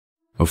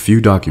A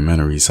few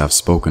documentaries have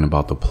spoken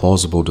about the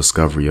plausible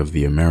discovery of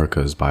the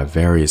Americas by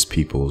various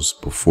peoples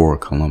before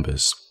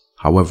Columbus.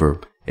 However,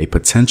 a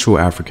potential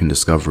African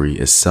discovery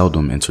is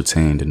seldom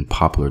entertained in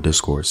popular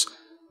discourse.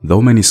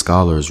 Though many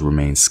scholars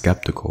remain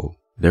skeptical,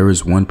 there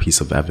is one piece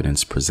of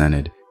evidence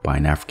presented by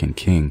an African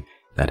king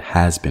that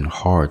has been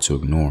hard to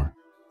ignore.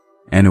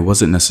 And it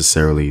wasn't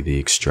necessarily the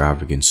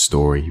extravagant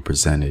story he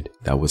presented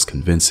that was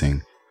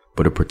convincing,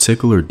 but a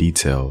particular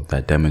detail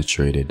that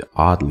demonstrated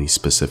oddly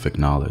specific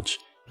knowledge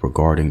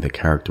regarding the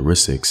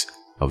characteristics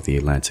of the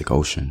Atlantic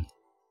Ocean.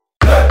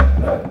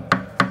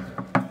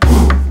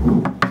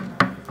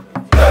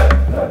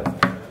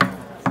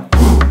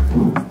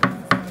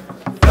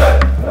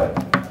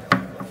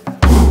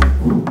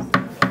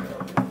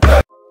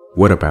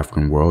 What up,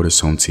 African world? It's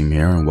Home Team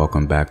here, and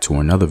welcome back to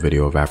another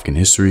video of African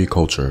history,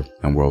 culture,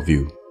 and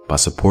worldview. By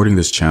supporting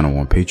this channel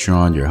on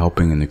Patreon, you're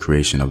helping in the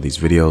creation of these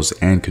videos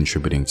and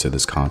contributing to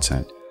this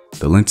content.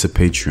 The link to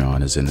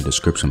Patreon is in the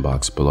description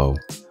box below.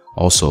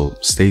 Also,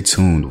 stay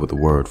tuned with a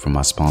word from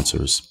my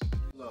sponsors.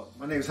 Hello,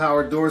 my name is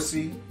Howard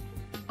Dorsey.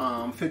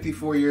 I'm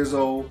 54 years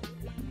old.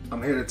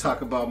 I'm here to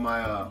talk about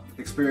my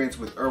experience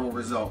with herbal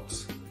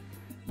results.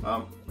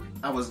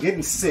 I was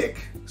getting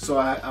sick, so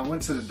I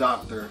went to the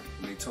doctor.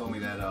 They told me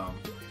that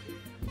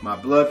my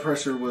blood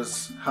pressure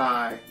was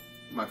high,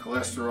 my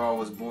cholesterol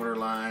was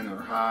borderline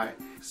or high,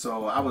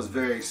 so I was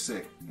very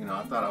sick. You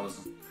know,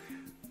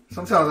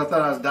 sometimes I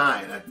thought I was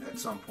dying at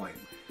some point.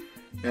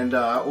 And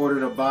I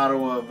ordered a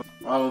bottle of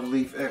olive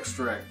leaf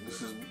extract.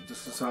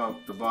 This is how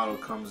the bottle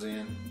comes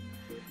in.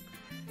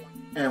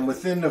 And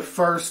within the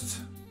first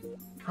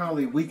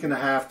probably week and a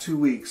half, 2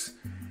 weeks,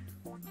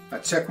 I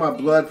checked my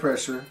blood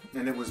pressure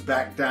and it was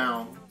back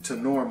down to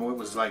normal. It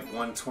was like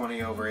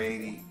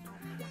 120/80.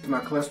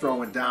 My cholesterol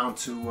went down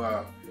to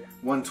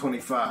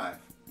 125.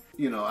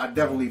 You know, I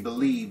definitely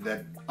believe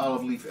that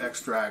olive leaf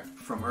extract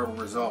from Herbal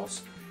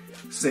Results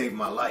saved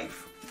my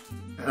life.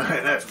 And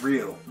that's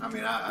real. I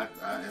mean,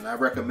 I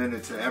recommend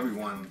it to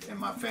everyone in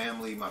my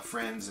family, my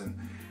friends, and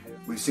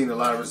we've seen a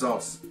lot of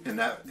results in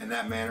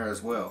that manner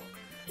as well.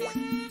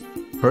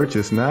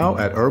 Purchase now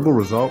at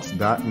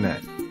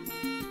herbalresults.net.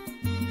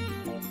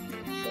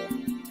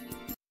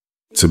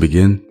 To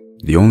begin,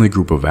 the only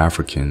group of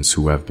Africans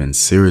who have been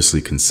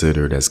seriously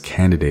considered as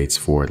candidates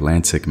for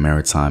Atlantic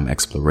maritime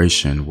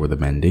exploration were the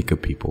Mandinka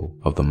people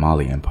of the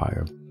Mali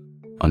Empire.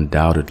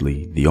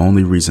 Undoubtedly, the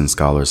only reason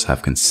scholars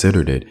have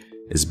considered it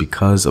is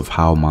because of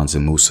how Mansa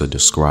Musa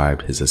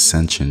described his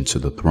ascension to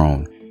the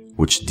throne,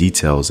 which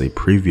details a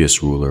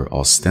previous ruler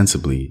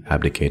ostensibly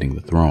abdicating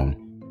the throne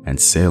and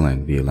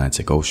sailing the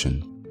Atlantic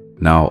Ocean.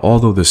 Now,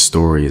 although this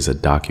story is a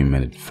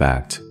documented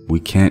fact,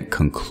 we can't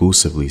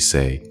conclusively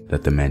say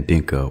that the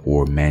Mandinka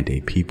or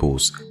Mande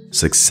peoples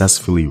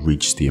successfully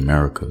reached the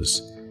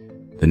Americas.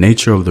 The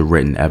nature of the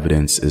written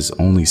evidence is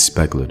only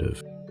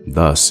speculative.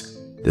 Thus,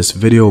 this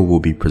video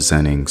will be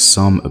presenting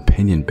some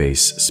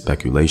opinion-based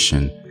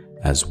speculation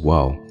as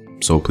well,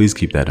 so please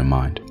keep that in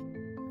mind.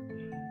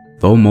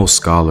 Though most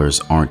scholars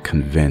aren't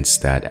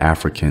convinced that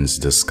Africans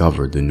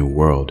discovered the New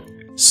World,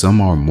 some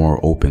are more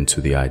open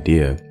to the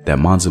idea that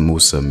Mansa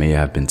Musa may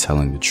have been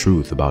telling the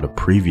truth about a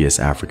previous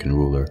African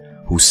ruler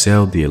who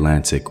sailed the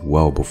Atlantic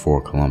well before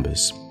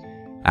Columbus.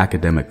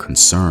 Academic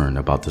concern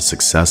about the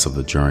success of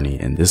the journey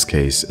in this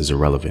case is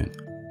irrelevant.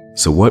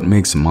 So what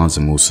makes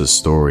Mansa Musa's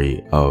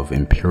story of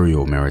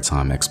imperial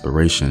maritime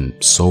exploration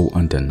so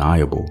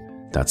undeniable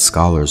that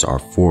scholars are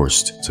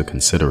forced to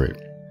consider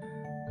it?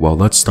 Well,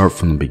 let's start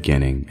from the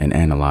beginning and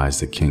analyze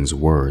the king's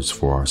words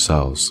for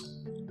ourselves.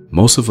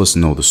 Most of us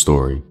know the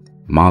story.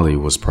 Mali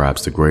was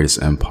perhaps the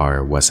greatest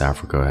empire West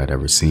Africa had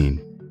ever seen.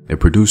 It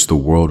produced the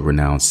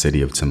world-renowned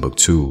city of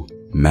Timbuktu,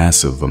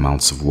 massive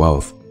amounts of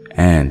wealth,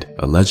 and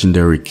a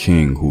legendary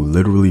king who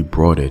literally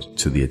brought it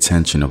to the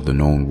attention of the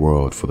known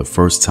world for the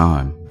first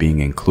time,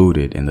 being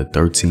included in the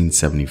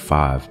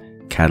 1375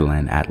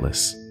 Catalan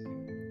Atlas.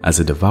 As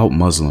a devout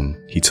Muslim,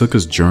 he took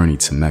his journey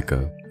to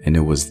Mecca, and it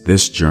was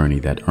this journey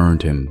that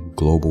earned him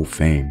global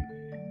fame.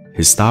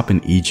 His stop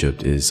in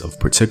Egypt is of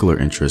particular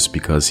interest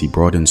because he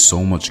brought in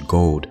so much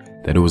gold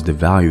that it was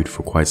devalued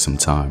for quite some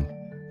time.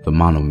 The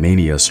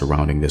monomania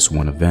surrounding this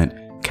one event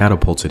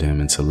catapulted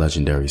him into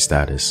legendary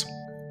status.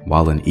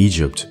 While in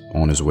Egypt,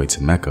 on his way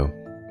to Mecca,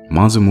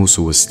 Mansa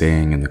Musa was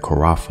staying in the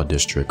Kharafa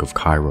district of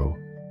Cairo,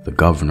 the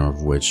governor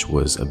of which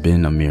was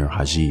Ibn Amir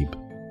Hajib.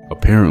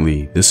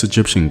 Apparently, this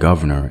Egyptian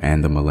governor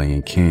and the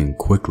Malayan king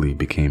quickly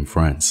became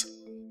friends.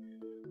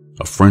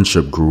 A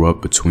friendship grew up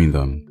between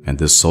them, and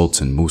this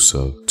Sultan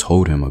Musa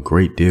told him a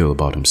great deal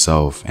about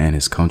himself and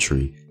his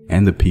country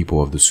and the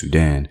people of the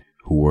Sudan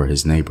who were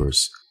his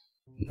neighbors.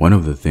 One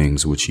of the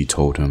things which he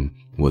told him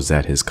was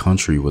that his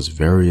country was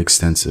very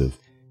extensive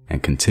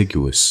and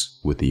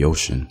contiguous with the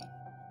ocean.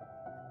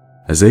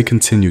 As they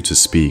continued to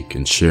speak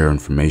and share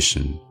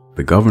information,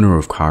 the governor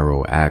of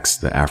Cairo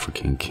asked the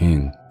African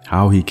king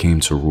how he came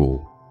to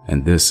rule,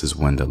 and this is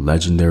when the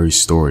legendary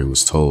story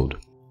was told.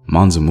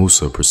 Mansa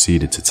Musa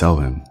proceeded to tell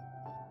him,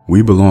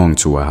 "We belong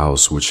to a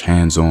house which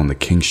hands on the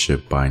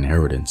kingship by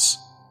inheritance.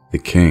 The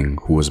king,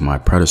 who was my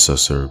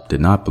predecessor, did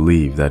not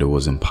believe that it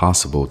was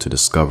impossible to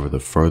discover the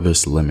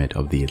furthest limit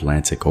of the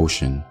Atlantic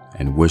Ocean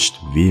and wished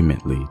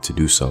vehemently to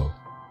do so.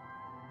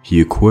 He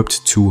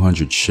equipped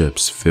 200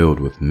 ships filled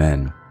with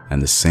men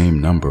and the same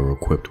number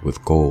equipped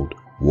with gold,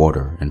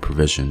 water, and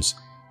provisions,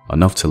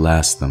 enough to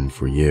last them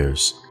for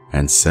years,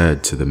 and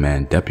said to the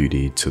man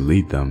deputy to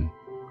lead them,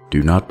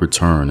 "Do not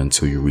return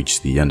until you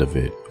reach the end of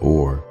it,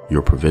 or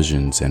your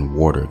provisions and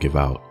water give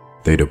out."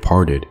 They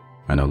departed,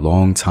 and a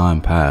long time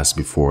passed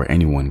before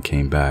anyone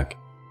came back.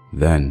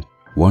 Then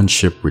one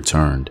ship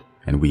returned,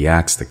 and we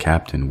asked the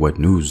captain what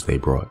news they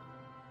brought.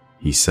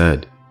 He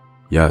said,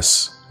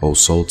 "Yes, O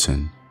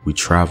Sultan, we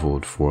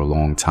traveled for a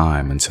long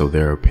time until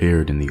there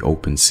appeared in the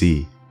open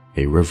sea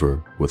a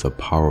river with a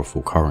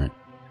powerful current.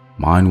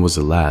 Mine was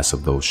the last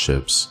of those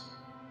ships.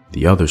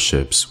 The other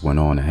ships went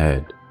on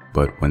ahead,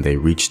 but when they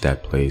reached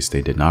that place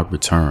they did not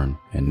return,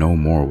 and no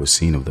more was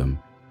seen of them,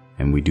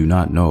 and we do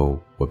not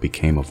know what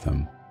became of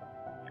them.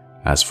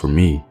 As for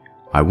me,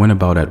 I went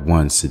about at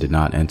once and did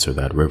not enter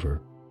that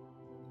river."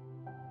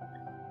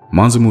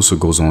 Mansa Musa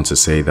goes on to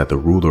say that the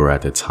ruler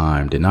at the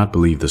time did not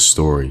believe the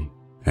story,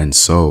 and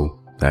so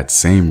that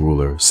same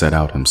ruler set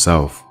out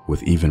himself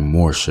with even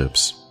more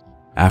ships.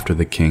 After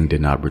the king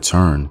did not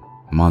return,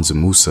 Mansa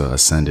Musa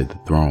ascended the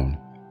throne.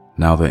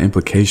 Now the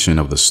implication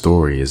of the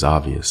story is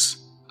obvious.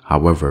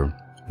 However,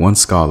 one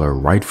scholar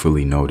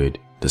rightfully noted,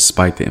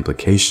 despite the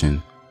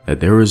implication,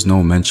 that there is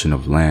no mention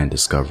of land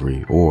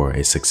discovery or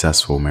a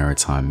successful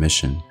maritime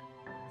mission.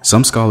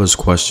 Some scholars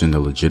question the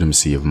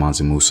legitimacy of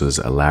Mansa Musa's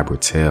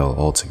elaborate tale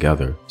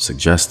altogether,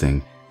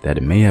 suggesting that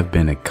it may have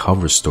been a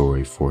cover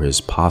story for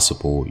his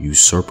possible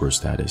usurper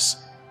status.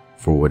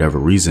 For whatever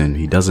reason,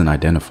 he doesn't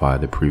identify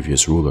the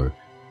previous ruler.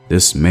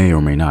 This may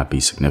or may not be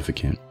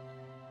significant.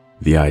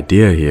 The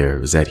idea here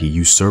is that he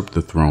usurped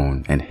the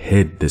throne and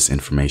hid this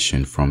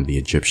information from the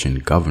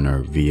Egyptian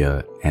governor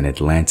via an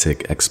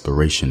Atlantic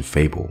exploration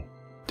fable.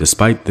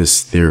 Despite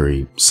this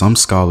theory, some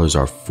scholars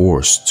are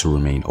forced to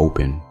remain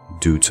open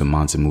due to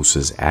Mansa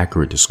Musa's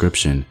accurate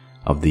description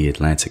of the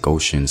Atlantic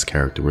Ocean's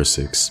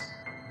characteristics.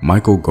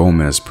 Michael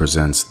Gomez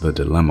presents the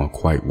dilemma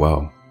quite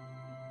well.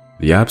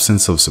 The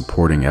absence of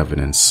supporting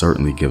evidence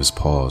certainly gives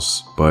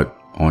pause, but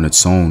on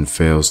its own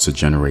fails to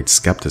generate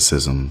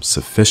skepticism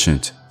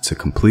sufficient to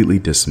completely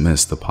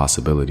dismiss the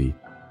possibility,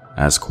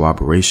 as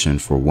corroboration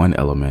for one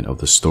element of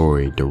the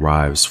story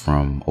derives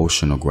from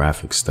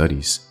oceanographic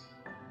studies.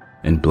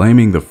 In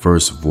blaming the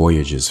first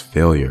voyage's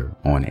failure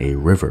on a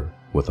river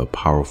with a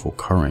powerful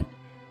current,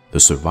 the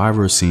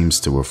survivor seems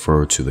to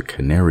refer to the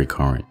Canary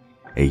Current,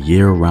 a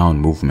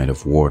year-round movement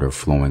of water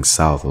flowing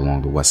south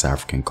along the West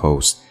African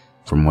coast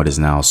from what is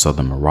now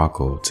southern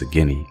Morocco to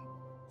Guinea,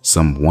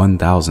 some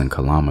 1,000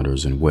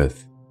 kilometers in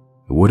width.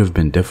 It would have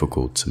been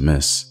difficult to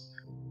miss.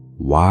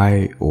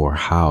 Why or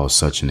how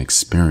such an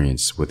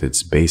experience with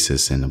its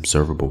basis in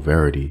observable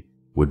verity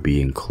would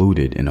be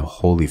included in a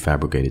wholly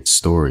fabricated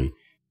story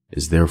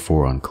is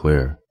therefore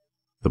unclear.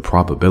 The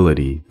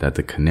probability that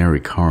the Canary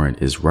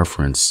Current is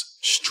referenced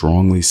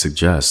strongly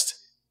suggests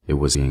it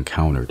was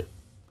encountered.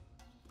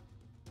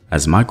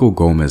 As Michael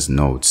Gomez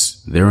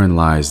notes, therein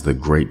lies the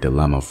great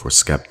dilemma for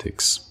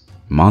skeptics.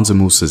 Mansa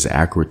Musa's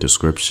accurate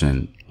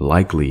description,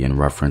 likely in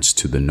reference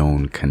to the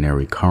known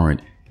Canary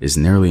Current, is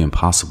nearly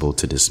impossible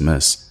to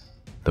dismiss.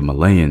 The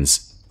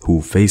Malayans,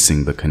 who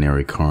facing the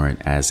Canary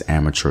Current as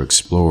amateur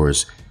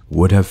explorers,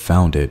 would have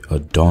found it a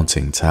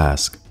daunting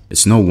task.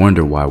 It's no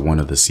wonder why one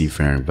of the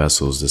seafaring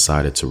vessels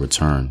decided to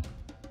return.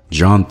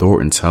 John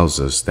Thornton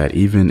tells us that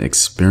even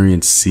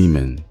experienced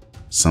seamen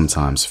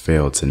sometimes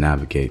fail to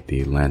navigate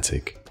the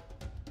Atlantic.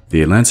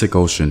 The Atlantic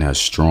Ocean has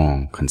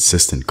strong,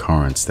 consistent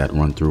currents that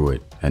run through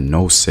it, and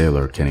no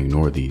sailor can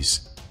ignore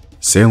these.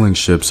 Sailing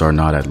ships are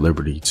not at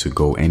liberty to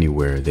go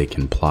anywhere they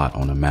can plot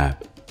on a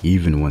map,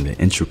 even when the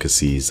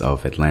intricacies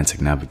of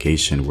Atlantic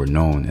navigation were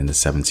known in the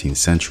 17th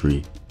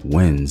century.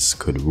 Winds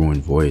could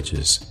ruin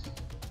voyages.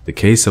 The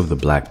case of the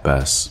Black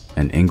Bess,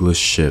 an English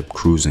ship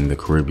cruising the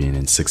Caribbean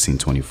in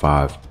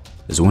 1625,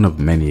 is one of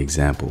many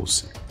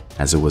examples,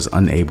 as it was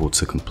unable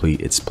to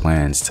complete its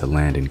plans to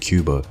land in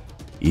Cuba,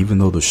 even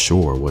though the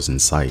shore was in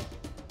sight.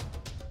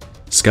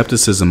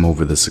 Skepticism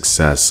over the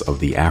success of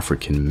the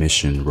African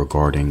mission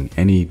regarding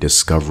any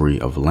discovery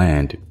of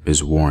land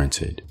is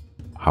warranted.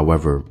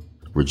 However,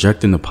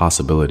 rejecting the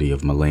possibility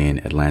of Malayan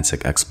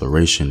Atlantic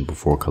exploration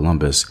before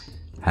Columbus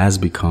has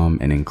become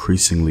an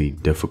increasingly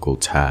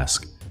difficult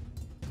task.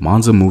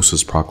 Mansa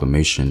Musa's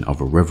proclamation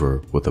of a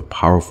river with a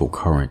powerful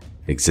current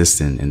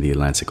existing in the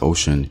Atlantic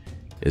Ocean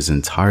is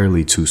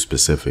entirely too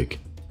specific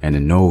and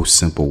in no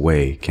simple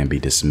way can be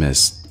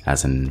dismissed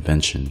as an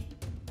invention.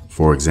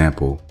 For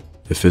example,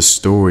 if his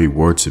story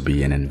were to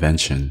be an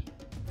invention,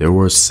 there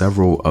were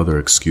several other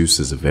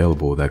excuses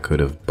available that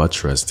could have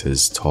buttressed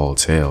his tall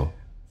tale,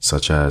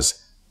 such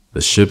as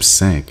the ship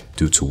sank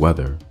due to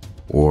weather,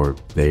 or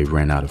they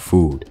ran out of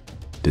food,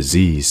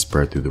 disease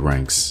spread through the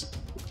ranks,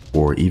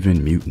 or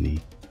even mutiny.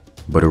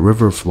 But a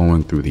river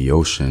flowing through the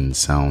ocean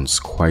sounds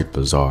quite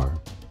bizarre.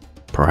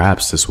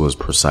 Perhaps this was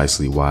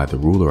precisely why the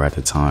ruler at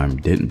the time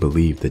didn't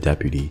believe the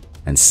deputy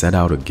and set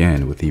out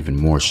again with even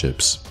more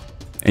ships.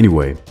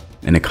 Anyway,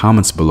 in the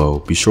comments below,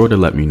 be sure to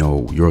let me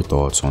know your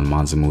thoughts on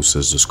Mansa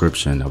Musa's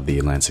description of the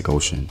Atlantic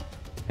Ocean,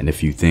 and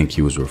if you think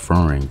he was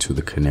referring to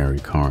the Canary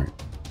Current.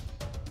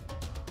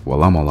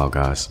 Well, I'm all out,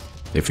 guys.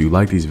 If you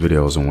like these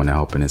videos and want to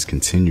help in its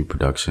continued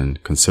production,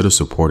 consider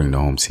supporting the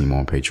home team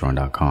on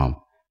patreon.com.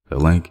 The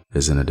link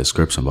is in the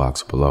description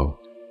box below.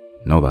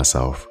 Know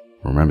thyself.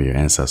 Remember your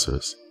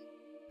ancestors.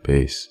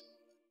 Peace.